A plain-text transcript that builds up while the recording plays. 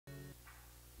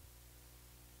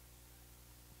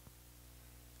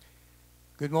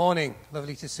Good morning.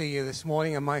 Lovely to see you this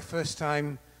morning, and my first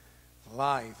time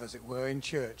live, as it were, in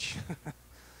church.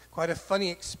 Quite a funny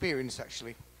experience,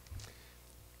 actually.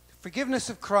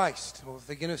 Forgiveness of Christ, or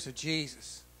forgiveness of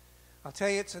Jesus. I'll tell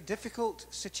you, it's a difficult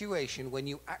situation when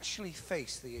you actually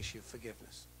face the issue of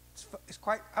forgiveness. It's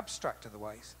quite abstract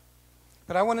otherwise.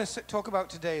 But I want to talk about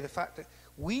today the fact that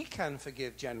we can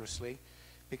forgive generously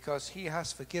because he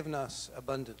has forgiven us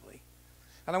abundantly.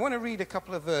 And I want to read a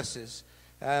couple of verses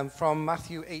from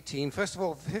Matthew 18, first of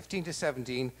all 15 to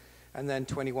 17, and then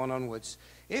 21 onwards.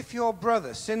 If your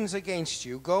brother sins against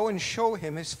you, go and show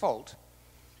him his fault,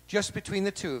 just between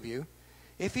the two of you.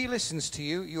 If he listens to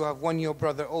you, you have won your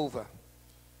brother over.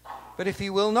 But if he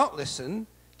will not listen,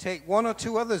 take one or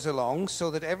two others along,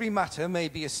 so that every matter may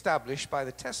be established by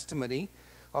the testimony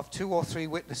of 2 or 3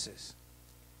 witnesses.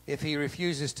 If he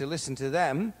refuses to listen to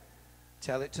them,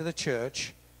 tell it to the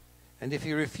church. And if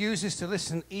he refuses to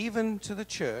listen even to the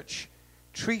church,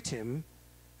 treat him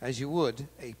as you would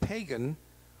a pagan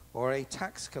or a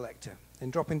tax collector.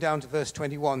 And dropping down to verse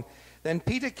 21, then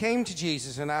Peter came to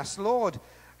Jesus and asked, Lord,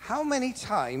 how many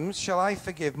times shall I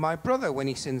forgive my brother when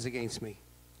he sins against me?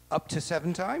 Up to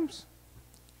 7 times?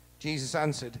 Jesus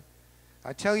answered,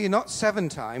 I tell you not 7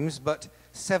 times, but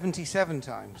 77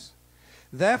 times.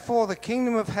 Therefore the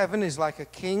kingdom of heaven is like a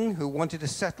king who wanted to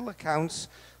settle accounts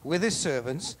with his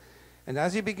servants. And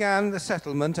as he began the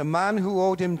settlement, a man who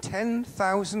owed him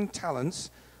 10,000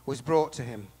 talents was brought to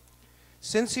him.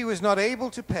 Since he was not able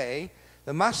to pay,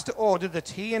 the master ordered that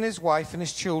he and his wife and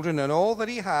his children and all that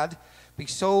he had be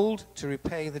sold to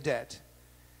repay the debt.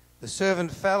 The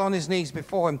servant fell on his knees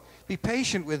before him. Be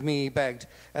patient with me, he begged,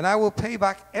 and I will pay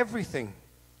back everything.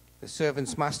 The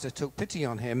servant's master took pity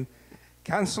on him,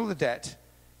 canceled the debt,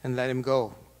 and let him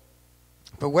go.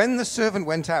 But when the servant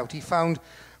went out, he found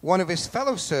one of his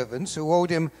fellow servants who owed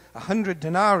him 100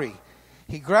 denarii.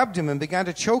 He grabbed him and began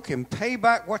to choke him. Pay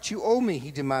back what you owe me,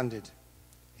 he demanded.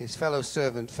 His fellow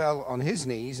servant fell on his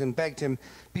knees and begged him,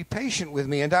 be patient with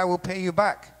me and I will pay you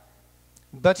back.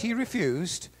 But he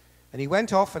refused, and he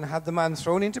went off and had the man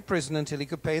thrown into prison until he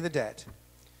could pay the debt.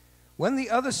 When the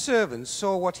other servants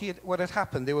saw what had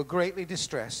happened, they were greatly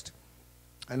distressed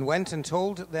and went and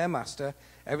told their master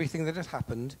everything that had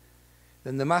happened.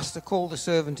 Then the master called the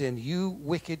servant in. You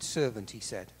wicked servant, he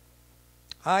said.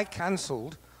 I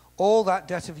cancelled all that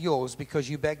debt of yours because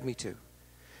you begged me to.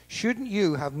 Shouldn't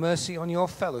you have mercy on your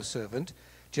fellow servant,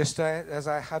 just as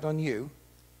I had on you?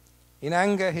 In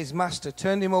anger, his master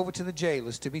turned him over to the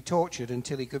jailers to be tortured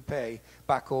until he could pay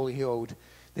back all he owed.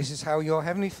 This is how your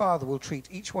heavenly Father will treat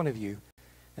each one of you,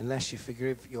 unless you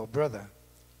forgive your brother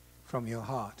from your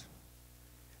heart.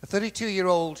 A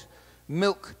 32-year-old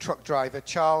milk truck driver,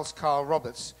 Charles Carl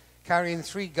Roberts, carrying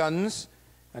 3 guns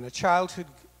and a childhood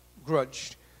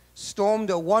grudge, stormed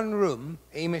a 1-room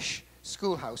Amish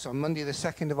schoolhouse on Monday the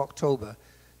 2nd of October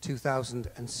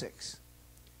 2006.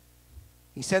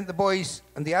 He sent the boys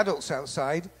and the adults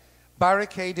outside,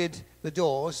 barricaded the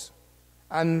doors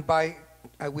and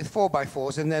with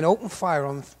 4x4s, and then opened fire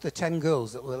on the 10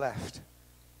 girls that were left,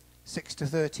 6 to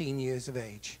 13 years of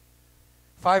age.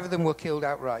 5 of them were killed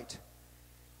outright.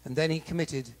 And then he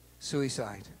committed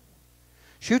suicide.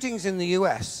 Shootings in the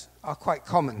US are quite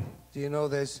common. Do you know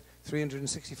there's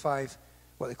 365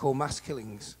 what they call mass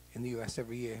killings in the US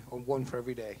every year, or 1 for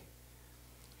every day?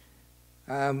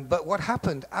 But what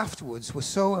happened afterwards was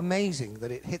so amazing that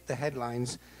it hit the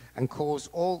headlines and caused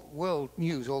all world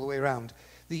news all the way around.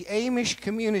 The Amish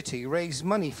community raised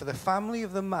money for the family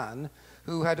of the man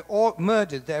who had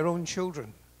murdered their own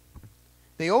children.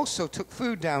 They also took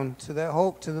food down to their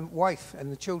home, to the wife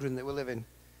and the children that were living.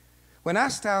 When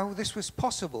asked how this was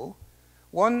possible,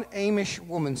 one Amish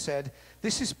woman said,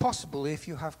 this is possible if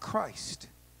you have Christ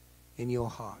in your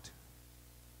heart.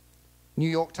 New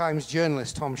York Times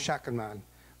journalist Tom Shackelman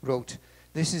wrote,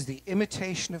 this is the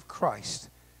imitation of Christ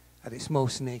at its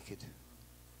most naked.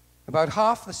 About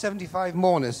half the 75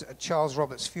 mourners at Charles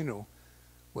Roberts' funeral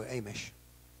were Amish.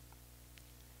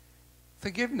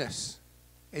 Forgiveness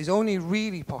is only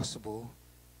really possible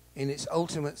in its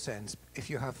ultimate sense if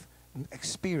you have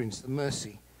experienced the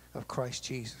mercy of Christ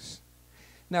Jesus.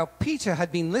 Now, Peter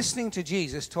had been listening to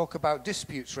Jesus talk about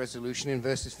disputes resolution in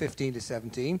verses 15 to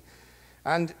 17,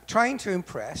 and trying to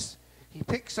impress, he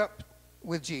picks up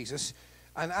with Jesus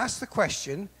and asks the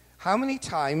question, how many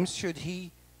times should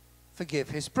he forgive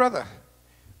his brother?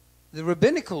 The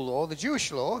rabbinical law, the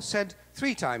Jewish law, said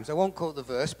 3 times. I won't quote the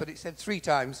verse, but it said 3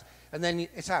 times, and then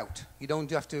it's out. You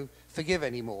don't have to forgive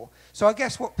anymore. So I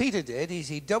guess what Peter did is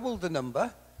he doubled the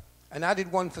number and added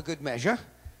 1 for good measure,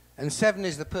 and 7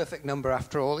 is the perfect number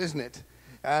after all, isn't it?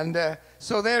 And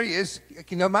so there he is. You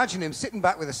can imagine him sitting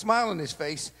back with a smile on his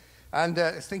face, and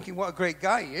thinking what a great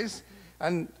guy he is.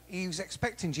 And he was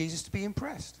expecting Jesus to be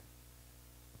impressed.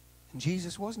 And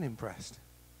Jesus wasn't impressed.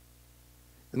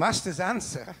 The master's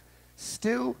answer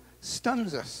still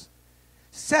stuns us.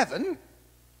 7?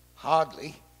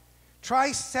 Hardly.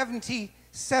 Try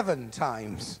 77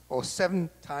 times, or 7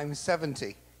 times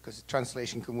 70, because the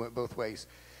translation can work both ways.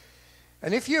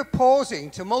 And if you're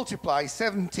pausing to multiply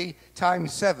 70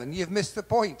 times 7, you've missed the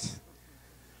point.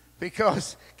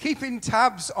 Because keeping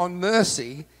tabs on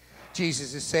mercy,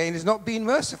 Jesus is saying, is not being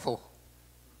merciful.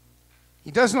 He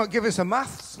does not give us a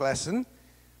maths lesson,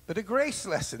 but a grace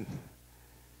lesson.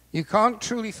 You can't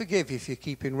truly forgive if you're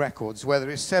keeping records, whether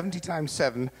it's 70 times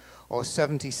 7 or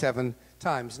 77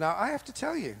 times. Now, I have to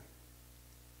tell you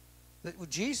that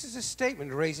Jesus'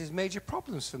 statement raises major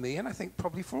problems for me, and I think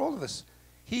probably for all of us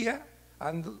here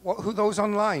and those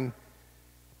online.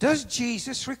 Does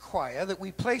Jesus require that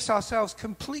we place ourselves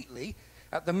completely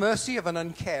at the mercy of an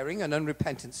uncaring and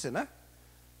unrepentant sinner?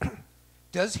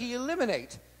 Does he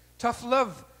eliminate tough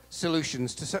love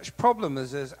solutions to such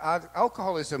problems as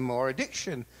alcoholism or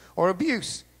addiction or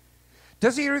abuse?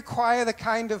 Does he require the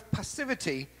kind of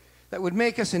passivity that would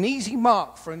make us an easy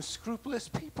mark for unscrupulous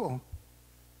people?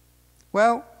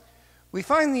 Well, we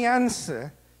find the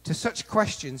answer to such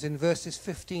questions in verses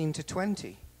 15 to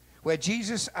 20, where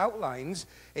Jesus outlines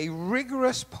a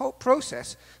rigorous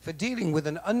process for dealing with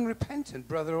an unrepentant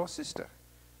brother or sister.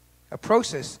 A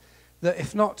process that,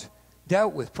 if not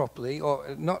dealt with properly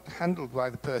or not handled by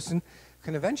the person,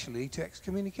 can eventually lead to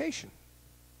excommunication.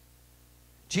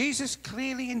 Jesus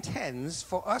clearly intends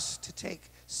for us to take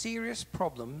serious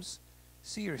problems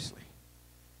seriously.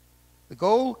 The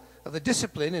goal of the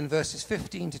discipline in verses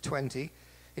 15 to 20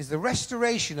 is the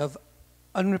restoration of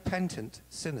unrepentant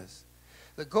sinners.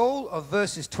 The goal of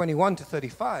verses 21 to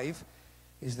 35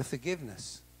 is the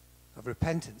forgiveness of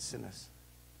repentant sinners.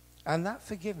 And that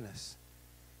forgiveness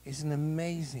is an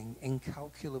amazing,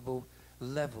 incalculable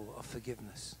level of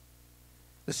forgiveness.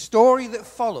 The story that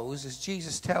follows as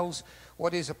Jesus tells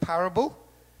what is a parable,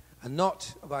 and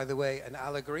not, by the way, an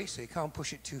allegory, so you can't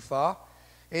push it too far,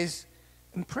 is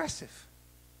impressive.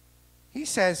 He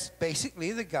says,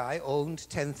 basically, the guy owned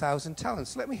 10,000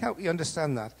 talents. Let me help you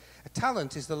understand that. A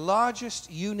talent is the largest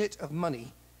unit of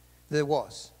money there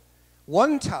was.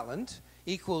 1 talent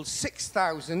equals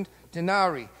 6,000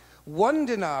 denarii. 1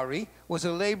 denarii was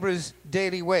a laborer's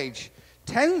daily wage.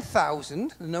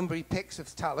 10,000, the number he picks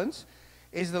of talents,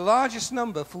 is the largest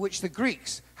number for which the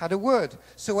Greeks had a word.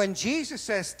 So when Jesus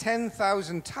says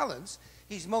 10,000 talents,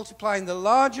 he's multiplying the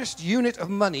largest unit of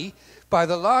money by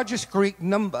the largest Greek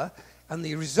number, and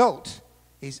the result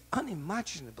is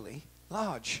unimaginably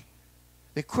large.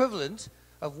 The equivalent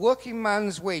of working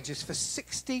man's wages for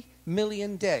 60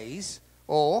 million days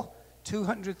or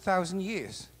 200,000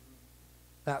 years.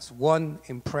 That's one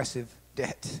impressive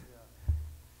debt.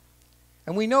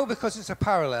 And we know, because it's a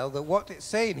parallel, that what it's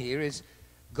saying here is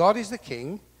God is the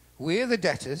king, we're the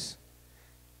debtors,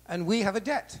 and we have a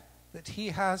debt that he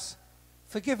has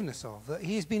forgiveness of, that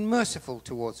he has been merciful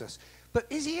towards us. But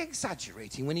is he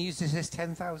exaggerating when he uses his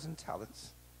 10,000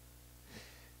 talents?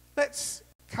 Let's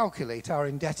calculate our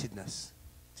indebtedness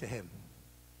to him.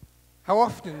 How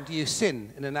often do you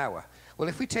sin in an hour? Well,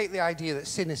 if we take the idea that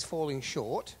sin is falling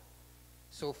short,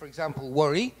 so for example,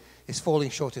 worry is falling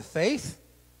short of faith,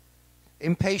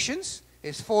 impatience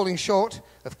is falling short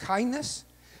of kindness,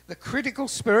 the critical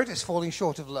spirit is falling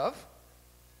short of love.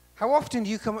 How often do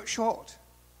you come up short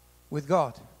with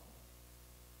God?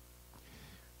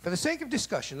 For the sake of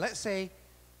discussion, let's say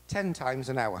 10 times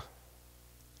an hour.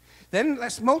 Then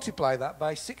let's multiply that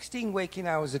by 16 waking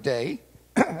hours a day,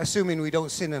 assuming we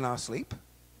don't sin in our sleep.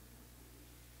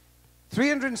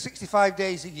 365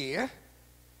 days a year,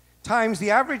 times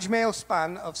the average male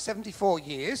span of 74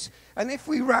 years, and if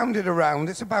we round it around,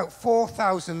 it's about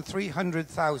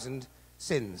 4,300,000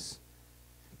 sins.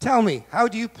 Tell me, how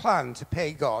do you plan to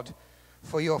pay God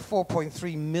for your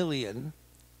 4.3 million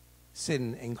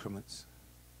sin increments?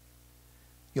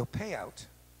 Your payout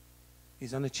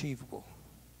is unachievable.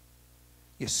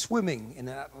 You're swimming in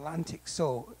an Atlantic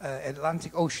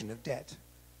Ocean of debt.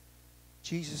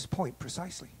 Jesus' point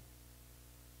precisely.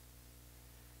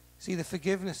 See, the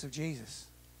forgiveness of Jesus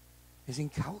is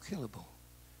incalculable.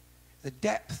 The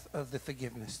depth of the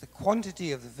forgiveness, the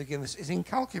quantity of the forgiveness is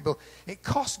incalculable. It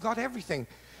costs God everything.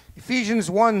 Ephesians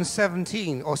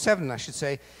 1:17, or 7, I should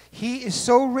say, he is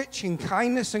so rich in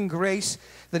kindness and grace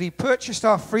that he purchased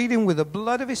our freedom with the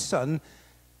blood of his Son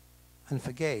and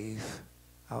forgave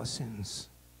our sins.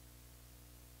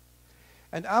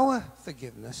 And our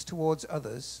forgiveness towards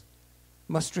others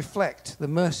must reflect the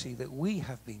mercy that we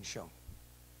have been shown.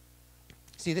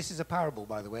 See, this is a parable,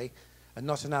 by the way, and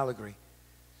not an allegory.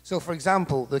 So, for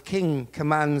example, the king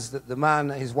commands that the man,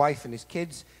 his wife, and his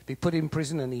kids be put in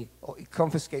prison, and he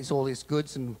confiscates all his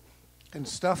goods and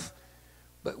stuff.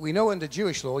 But we know under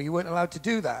Jewish law you weren't allowed to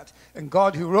do that. And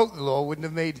God, who wrote the law, wouldn't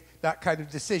have made that kind of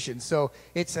decision. So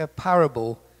it's a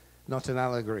parable, not an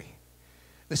allegory.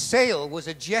 The sale was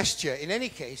a gesture, in any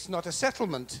case, not a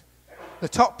settlement. The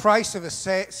top price of a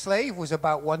slave was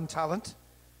about 1 talent.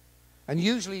 And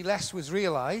usually less was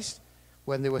realized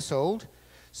when they were sold.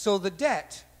 So the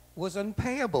debt was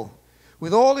unpayable.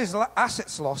 With all his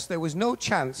assets lost, there was no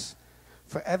chance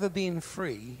for ever being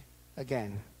free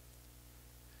again.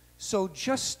 So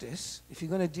justice, if you're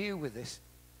going to deal with this,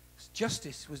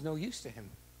 justice was no use to him.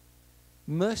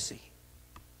 Mercy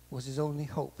was his only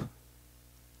hope.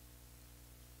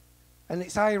 And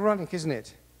it's ironic, isn't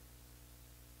it,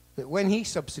 that when he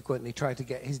subsequently tried to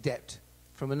get his debt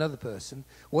from another person,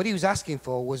 what he was asking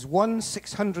for was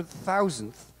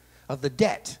 1/600,000th of the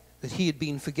debt that he had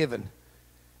been forgiven,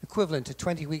 equivalent to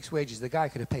 20 weeks' wages. The guy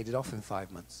could have paid it off in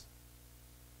 5 months.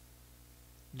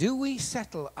 Do we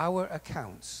settle our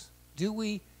accounts? Do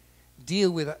we deal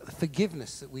with the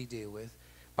forgiveness that we deal with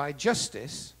by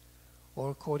justice or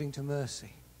according to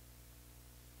mercy?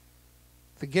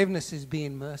 Forgiveness is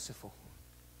being merciful.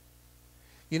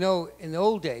 You know, in the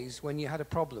old days, when you had a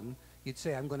problem, you'd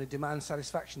say, I'm going to demand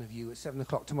satisfaction of you at 7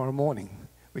 o'clock tomorrow morning,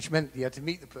 which meant you had to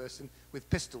meet the person with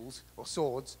pistols or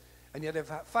swords, and you had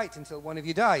to fight until one of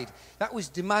you died. That was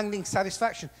demanding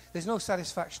satisfaction. There's no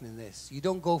satisfaction in this. You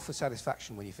don't go for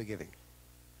satisfaction when you're forgiving.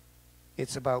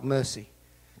 It's about mercy.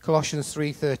 Colossians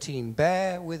 3:13,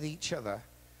 bear with each other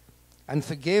and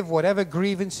forgive whatever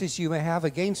grievances you may have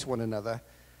against one another.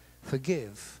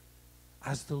 Forgive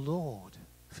as the Lord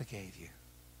forgave you.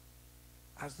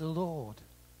 As the Lord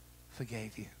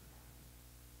forgave you.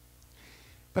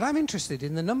 But I'm interested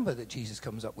in the number that Jesus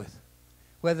comes up with,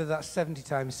 whether that's 70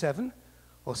 times 7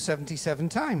 or 77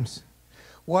 times.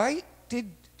 Why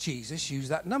did Jesus use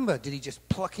that number? Did he just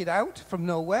pluck it out from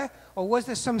nowhere? Or was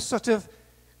there some sort of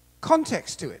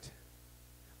context to it?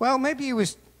 Well, maybe he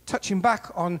was touching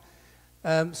back on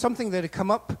something that had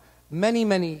come up many,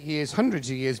 many years, hundreds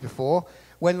of years before,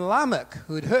 when Lamech,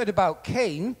 who had heard about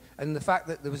Cain and the fact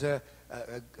that there was a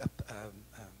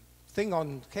thing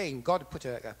on Cain, God had put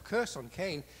a curse on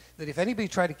Cain, that if anybody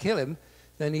tried to kill him,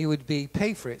 then he would be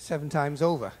paid for it 7 times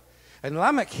over. And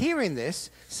Lamech, hearing this,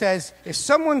 says, if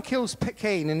someone kills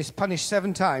Cain and is punished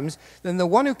 7 times, then the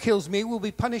one who kills me will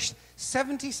be punished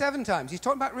 77 times. He's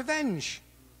talking about revenge.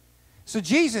 So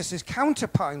Jesus is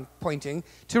counterpointing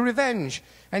to revenge.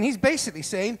 And he's basically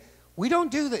saying, we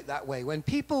don't do it that way. When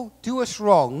people do us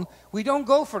wrong, we don't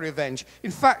go for revenge.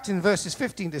 In fact, in verses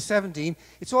 15 to 17,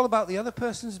 it's all about the other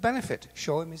person's benefit.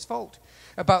 Show him his fault.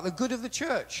 About the good of the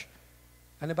church.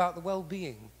 And about the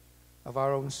well-being of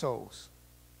our own souls.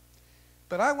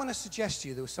 But I want to suggest to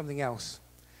you there was something else.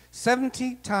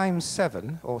 70 times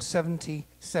 7, or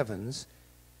 77s,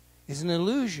 is an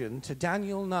allusion to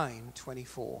Daniel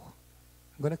 9:24.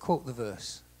 I'm going to quote the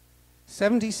verse.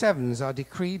 77s are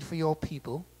decreed for your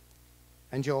people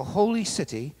and your holy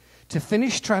city to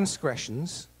finish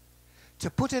transgressions, to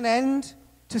put an end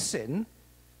to sin,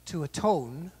 to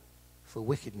atone for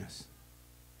wickedness.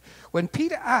 When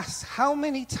Peter asks how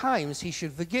many times he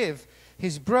should forgive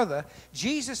his brother,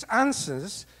 Jesus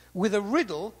answers with a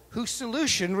riddle whose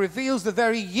solution reveals the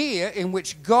very year in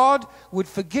which God would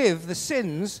forgive the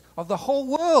sins of the whole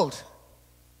world.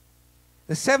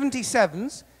 The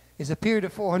 77s is a period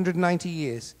of 490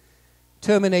 years,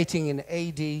 terminating in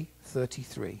AD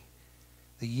 33,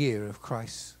 the year of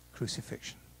Christ's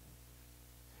crucifixion.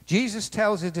 Jesus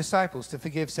tells his disciples to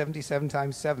forgive 77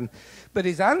 times 7, but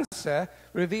his answer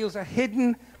reveals a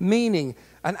hidden meaning,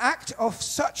 an act of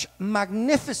such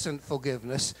magnificent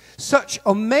forgiveness, such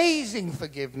amazing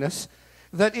forgiveness,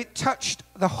 that it touched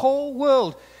the whole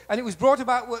world, and it was brought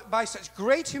about by such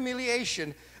great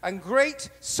humiliation and great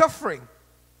suffering,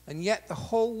 and yet the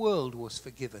whole world was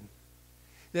forgiven.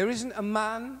 There isn't a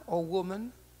man or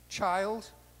woman,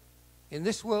 child, in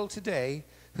this world today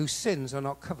whose sins are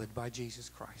not covered by Jesus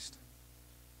Christ.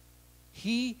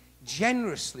 He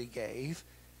generously gave,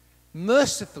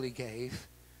 mercifully gave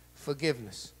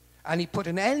forgiveness. And he put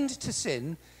an end to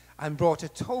sin and brought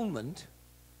atonement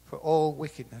for all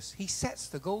wickedness. He sets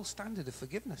the gold standard of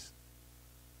forgiveness.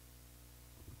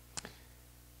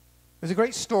 There's a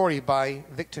great story by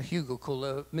Victor Hugo called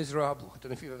Les Miserables. I don't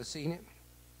know if you've ever seen it.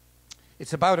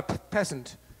 It's about a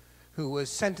peasant who was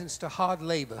sentenced to hard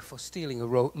labor for stealing a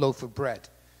loaf of bread.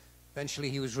 Eventually,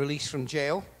 he was released from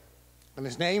jail. And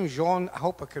his name, Jean, I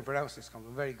hope I can pronounce this, I'm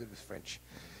very good with French.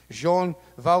 Jean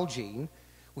Valjean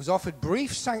was offered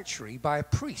brief sanctuary by a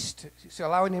priest, so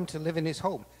allowing him to live in his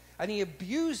home. And he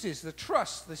abuses the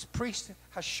trust this priest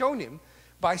has shown him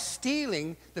by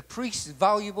stealing the priest's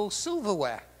valuable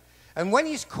silverware. And when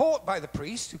he's caught by the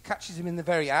priest, who catches him in the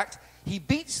very act, he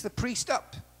beats the priest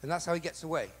up, and that's how he gets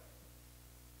away.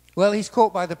 Well, he's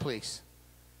caught by the police,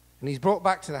 and he's brought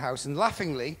back to the house, and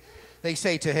laughingly, they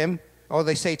say to him, or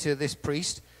they say to this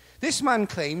priest, "This man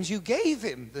claims you gave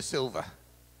him the silver."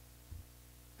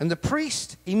 And the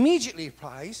priest immediately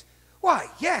replies,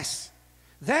 "Why, yes,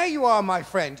 there you are, my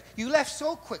friend. You left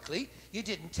so quickly, you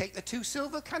didn't take the 2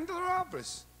 silver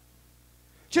candelabras."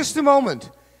 Just a moment.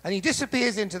 And he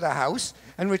disappears into the house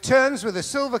and returns with the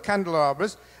silver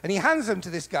candelabras, and he hands them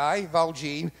to this guy,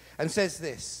 Valjean, and says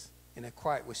this in a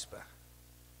quiet whisper: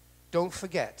 "Don't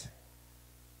forget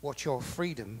what your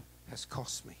freedom has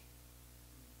cost me.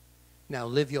 Now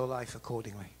live your life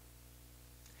accordingly."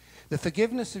 The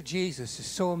forgiveness of Jesus is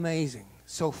so amazing,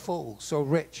 so full, so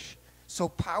rich, so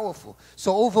powerful,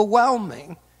 so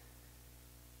overwhelming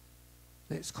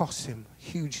that it's cost him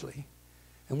hugely.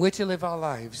 And we're to live our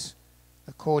lives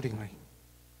accordingly.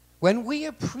 When we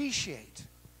appreciate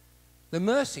the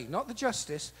mercy, not the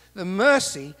justice, the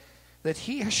mercy that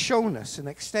he has shown us and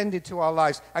extended to our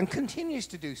lives and continues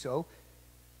to do so,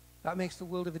 that makes the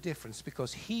world of a difference,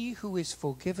 because he who is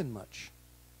forgiven much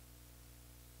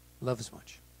loves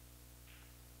much.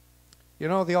 You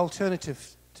know, the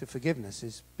alternative to forgiveness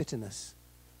is bitterness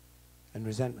and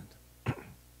resentment.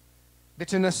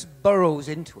 Bitterness burrows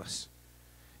into us.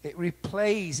 It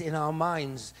replays in our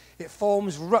minds. It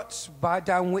forms ruts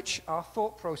down which our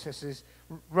thought processes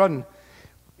run.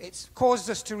 It causes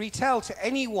us to retell to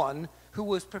anyone who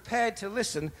was prepared to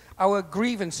listen our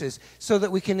grievances so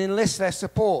that we can enlist their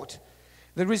support.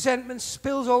 The resentment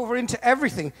spills over into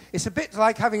everything. It's a bit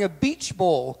like having a beach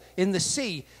ball in the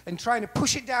sea and trying to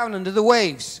push it down under the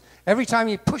waves. Every time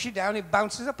you push it down, it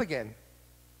bounces up again.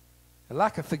 A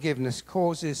lack of forgiveness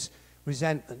causes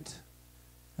resentment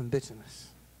and bitterness.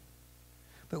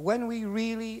 But when we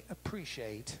really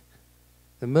appreciate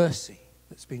the mercy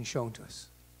that's been shown to us,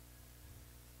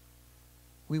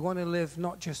 we want to live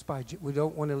not just we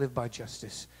don't want to live by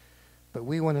justice, but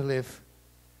we want to live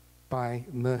by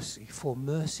mercy. For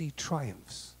mercy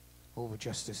triumphs over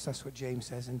justice. That's what James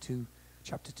says in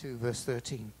chapter 2, verse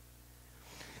 13.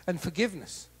 And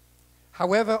forgiveness,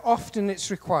 however often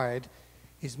it's required,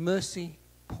 is mercy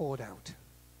poured out.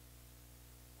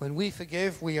 When we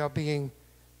forgive, we are being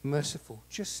merciful,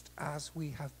 just as we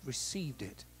have received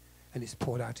it, and it's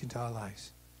poured out into our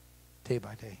lives, day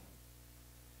by day.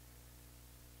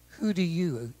 Who do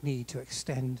you need to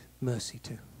extend mercy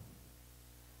to?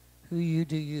 Who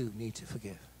do you need to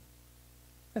forgive?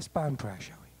 Let's bow in prayer,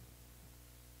 shall we?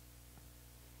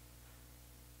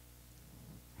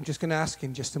 I'm just going to ask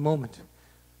in just a moment,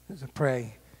 as I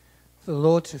pray, for the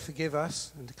Lord to forgive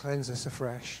us and to cleanse us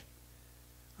afresh.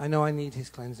 I know I need his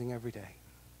cleansing every day.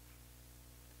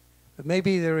 But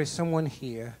maybe there is someone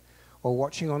here or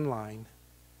watching online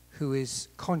who is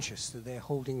conscious that they're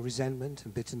holding resentment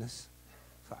and bitterness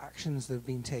for actions that have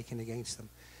been taken against them.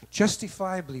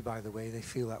 Justifiably, by the way, they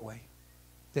feel that way.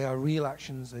 They are real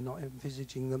actions. They're not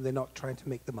envisaging them. They're not trying to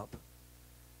make them up.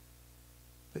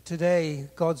 But today,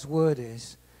 God's word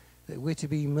is that we're to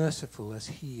be merciful as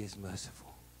he is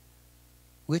merciful.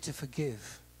 We're to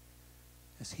forgive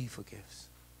as he forgives.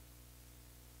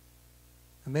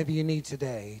 And maybe you need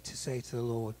today to say to the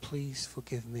Lord, please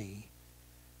forgive me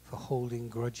for holding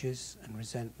grudges and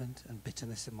resentment and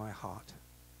bitterness in my heart.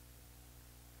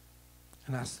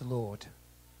 And ask the Lord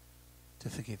to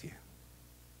forgive you.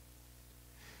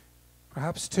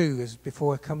 Perhaps too, as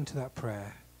before I come to that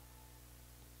prayer,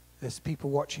 there's people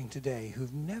watching today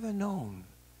who've never known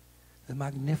the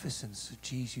magnificence of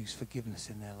Jesus' forgiveness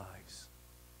in their lives.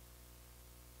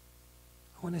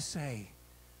 I want to say,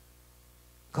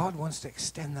 God wants to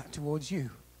extend that towards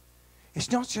you.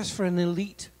 It's not just for an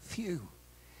elite few.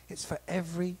 It's for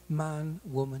every man,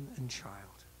 woman, and child.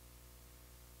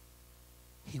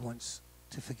 He wants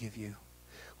to forgive you.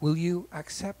 Will you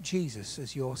accept Jesus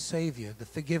as your Savior, the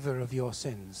forgiver of your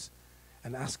sins,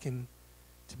 and ask him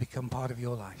to become part of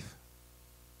your life?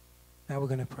 Now we're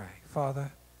going to pray. Father,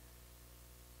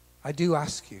 I do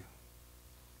ask you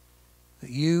that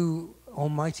you,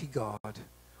 Almighty God,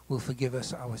 will forgive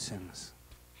us our sins.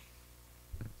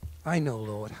 I know,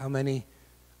 Lord, how many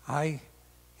I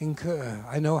incur.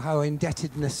 I know how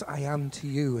indebtedness I am to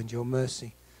you and your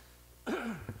mercy.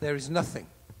 There is nothing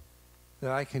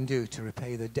that I can do to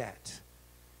repay the debt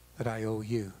that I owe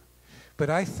you.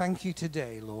 But I thank you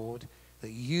today, Lord,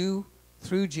 that you,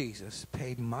 through Jesus,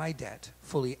 paid my debt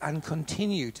fully and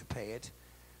continue to pay it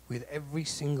with every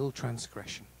single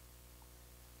transgression.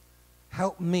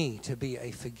 help me to be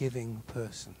a forgiving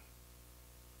person,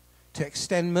 to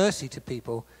extend mercy to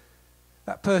people.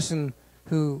 That person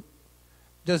who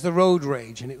does the road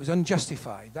rage and it was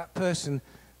unjustified, that person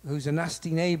who's a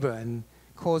nasty neighbor and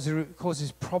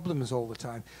causes problems all the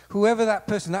time, whoever that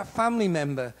person, that family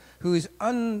member who is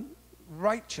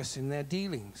unrighteous in their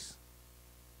dealings,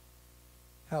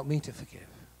 help me to forgive,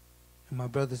 and my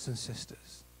brothers and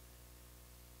sisters.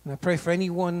 And I pray for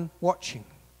anyone watching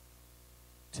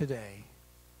today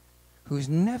who has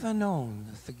never known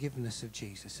the forgiveness of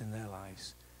Jesus in their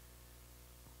lives.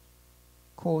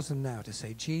 Cause them now to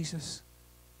say, Jesus,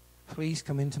 please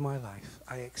come into my life.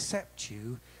 I accept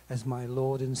you as my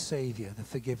Lord and Savior, the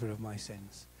forgiver of my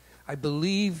sins. I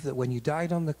believe that when you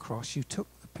died on the cross, you took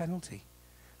the penalty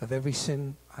of every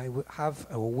sin I have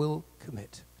or will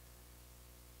commit.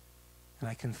 And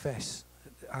I confess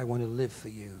that I want to live for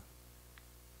you.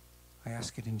 I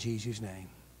ask it in Jesus' name.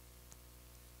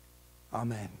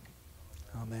 Amen.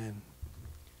 Amen.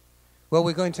 Well,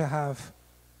 we're going to have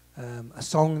a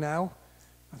song now.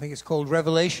 I think it's called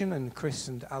Revelation, and Chris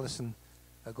and Alison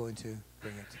are going to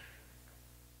bring it.